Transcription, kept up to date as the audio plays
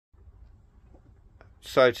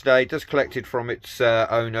So today, just collected from its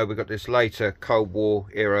owner, we've got this later Cold War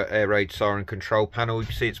era air raid siren control panel. You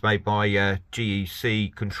can see it's made by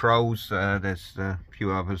GEC Controls. There's a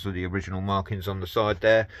few others of the original markings on the side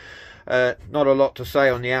there. Not a lot to say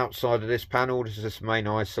on the outside of this panel. This is this main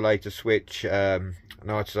isolator switch, an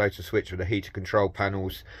isolator switch with the heater control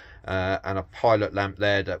panels, and a pilot lamp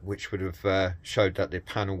there which would have showed that the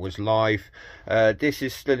panel was live. This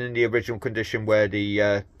is still in the original condition where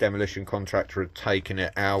the demolition contractor had taken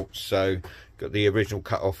it out, so got the original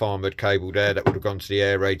cut off armoured cable there that would have gone to the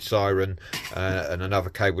air raid siren, and another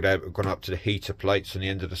cable there that would have gone up to the heater plates on the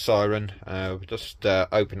end of the siren. We'll just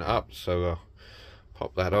open it up, so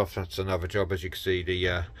pop that off. That's another job. As you can see,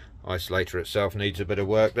 the isolator itself needs a bit of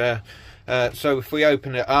work there. So if we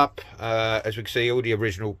open it up, as we can see, all the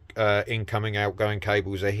original incoming outgoing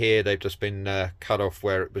cables are here. They've just been cut off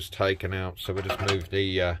where it was taken out, so we'll just move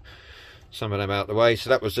the some of them out the way. So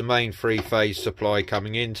that was the main three-phase supply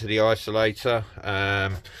coming into the isolator.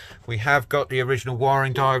 We have got the original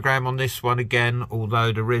wiring diagram on this one again,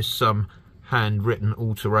 although there is some handwritten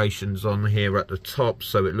alterations on here at the top,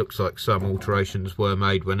 so it looks like some alterations were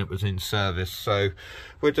made when it was in service. So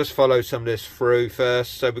we'll just follow some of this through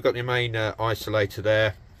first. So we've got the main isolator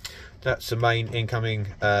there. That's the main incoming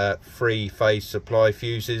three-phase supply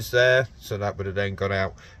fuses there, so that would have then gone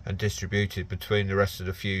out and distributed between the rest of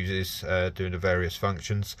the fuses, doing the various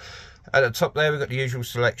functions. At the top there, we've got the usual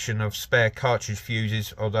selection of spare cartridge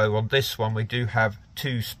fuses, although on this one we do have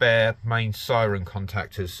two spare main siren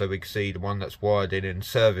contactors, so we can see the one that's wired in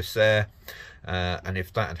service there, and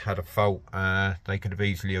if that had had a fault, they could have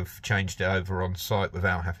easily have changed it over on site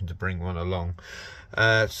without having to bring one along.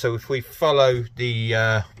 So if we follow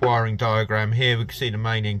the wiring diagram here, we can see the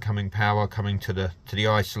main incoming power coming to the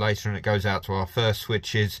isolator, and it goes out to our first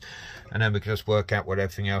switches, and then we can just work out what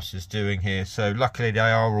everything else is doing here. So luckily they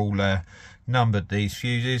are all numbered, these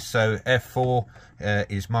fuses. So F4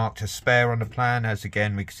 is marked as spare on the plan, as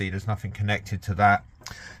again we can see there's nothing connected to that.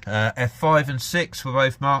 F5 and 6 were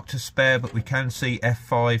both marked as spare, but we can see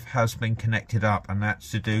F5 has been connected up, and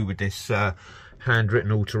that's to do with this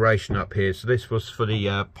handwritten alteration up here. So this was for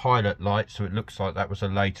the pilot light, so it looks like that was a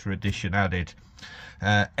later addition added.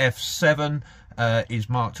 F7 is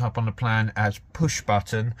marked up on the plan as push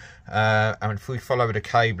button, and if we follow the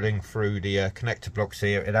cabling through the connector blocks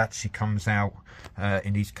here, it actually comes out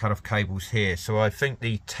in these cut off cables here. So I think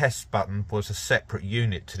the test button was a separate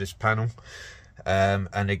unit to this panel,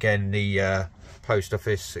 and again the post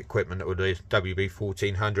office equipment, or the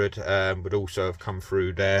WB1400, would also have come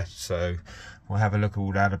through there, so we'll have a look at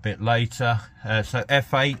all that a bit later. So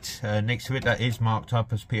F8 next to it, that is marked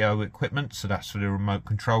up as PO equipment, so that's for the remote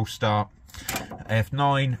control start.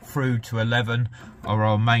 F9 through to 11 are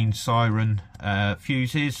our main siren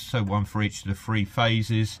fuses, so one for each of the three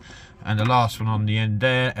phases, and the last one on the end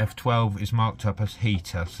there, F12, is marked up as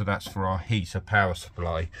heater, so that's for our heater power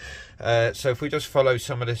supply. So if we just follow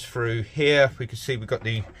some of this through here, we can see we've got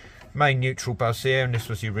the main neutral bus here, and this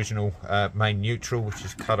was the original main neutral, which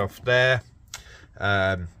is cut off there.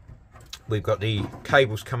 We've got the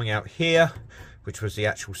cables coming out here, which was the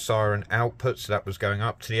actual siren output, so that was going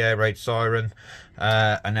up to the air raid siren,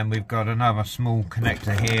 and then we've got another small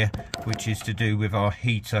connector here which is to do with our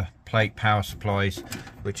heater plate power supplies,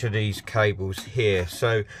 which are these cables here.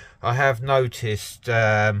 So I have noticed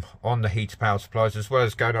on the heater power supplies, as well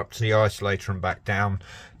as going up to the isolator and back down,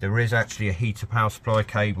 there is actually a heater power supply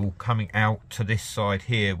cable coming out to this side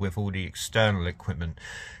here with all the external equipment.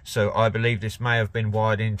 So I believe this may have been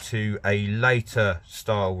wired into a later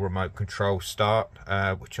style remote control start,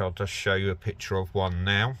 which I'll just show you a picture of one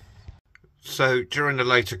now. So during the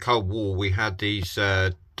later Cold War, we had these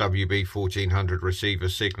WB1400 receiver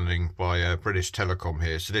signalling by British Telecom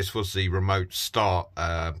here. So this was the remote start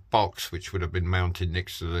box, which would have been mounted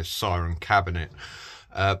next to the siren cabinet.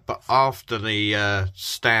 But after the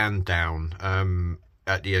stand down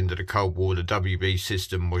at the end of the Cold War, the WB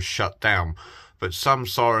system was shut down, but some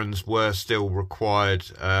sirens were still required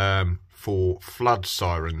for flood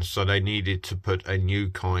sirens, so they needed to put a new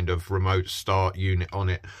kind of remote start unit on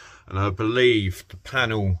it. And I believe the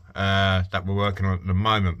panel that we're working on at the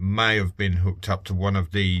moment may have been hooked up to one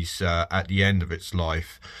of these at the end of its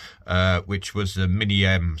life, which was the Mini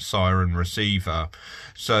M siren receiver.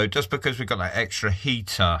 So just because we've got that extra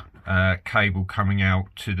heater cable coming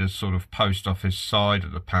out to the sort of post office side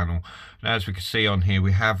of the panel, and as we can see on here,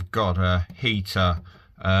 we have got a heater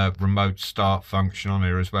remote start function on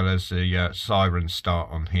here, as well as the siren start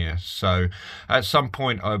on here. So at some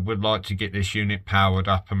point I would like to get this unit powered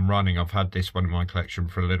up and running. I've had this one in my collection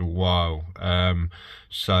for a little while,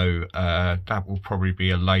 so that will probably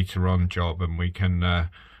be a later on job, and we can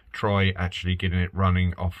try actually getting it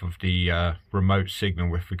running off of the remote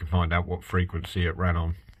signal if we can find out what frequency it ran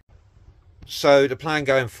on. So the plan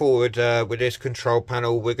going forward with this control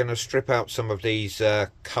panel, we're going to strip out some of these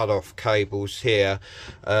cut-off cables here.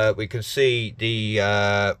 We can see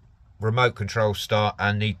the remote control start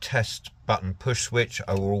and the test button push switch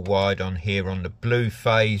are all wired on here on the blue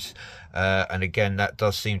phase, and again that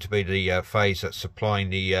does seem to be the phase that's supplying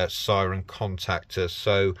the siren contactor.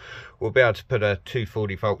 So we'll be able to put a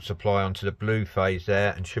 240 volt supply onto the blue phase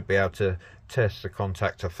there and should be able to test the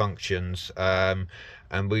contactor functions.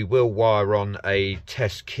 And we will wire on a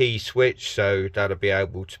test key switch, so that'll be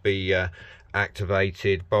able to be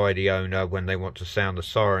activated by the owner when they want to sound the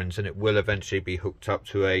sirens, and it will eventually be hooked up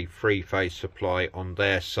to a 3-phase supply on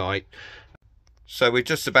their site. So we've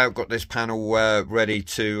just about got this panel ready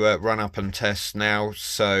to run up and test now.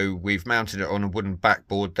 So we've mounted it on a wooden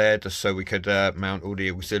backboard there just so we could mount all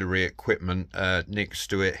the auxiliary equipment next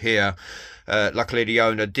to it here. Luckily the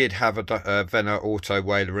owner did have a Venner auto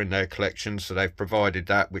whaler in their collection, so they've provided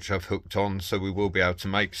that, which I've hooked on, so we will be able to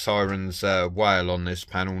make sirens wail on this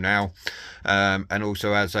panel now. And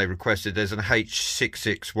also, as they requested, there's an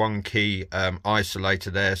H661 key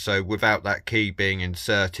isolator there, so without that key being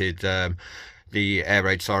inserted, the air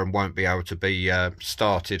raid siren won't be able to be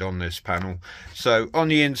started on this panel. So on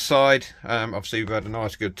the inside, obviously we've had a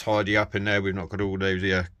nice good tidy up in there. We've not got all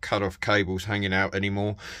those cut off cables hanging out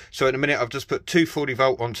anymore. So in a minute I've just put 240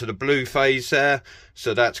 volt onto the blue phase there,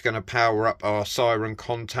 so that's going to power up our siren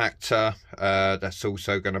contactor. That's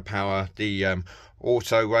also going to power the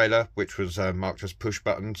auto whaler, which was marked as push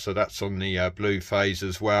button, so that's on the blue phase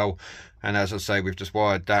as well. And as I say, we've just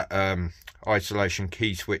wired that isolation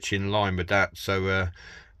key switch in line with that, so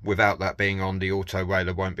without that being on, the auto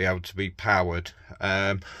whaler won't be able to be powered.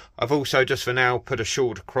 I've also just for now put a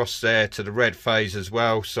short across there to the red phase as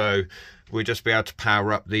well, so we'll just be able to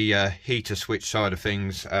power up the heater switch side of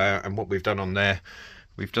things. And what we've done on there,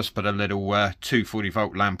 we've just put a little 240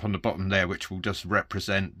 volt lamp on the bottom there, which will just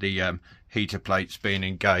represent the heater plates being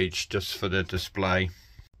engaged just for the display.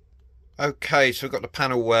 Okay, so we've got the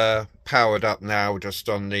panel powered up now just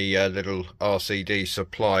on the little RCD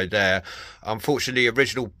supply there. Unfortunately, the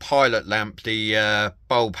original pilot lamp, the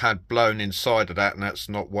bulb had blown inside of that, and that's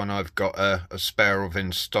not one I've got a spare of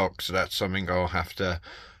in stock, so that's something I'll have to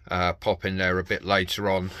pop in there a bit later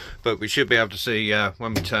on. But we should be able to see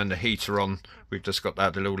when we turn the heater on, we've just got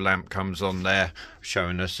that little lamp comes on there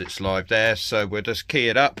showing us it's live there. So we'll just key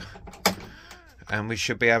it up and we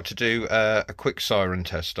should be able to do a quick siren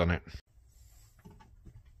test on it.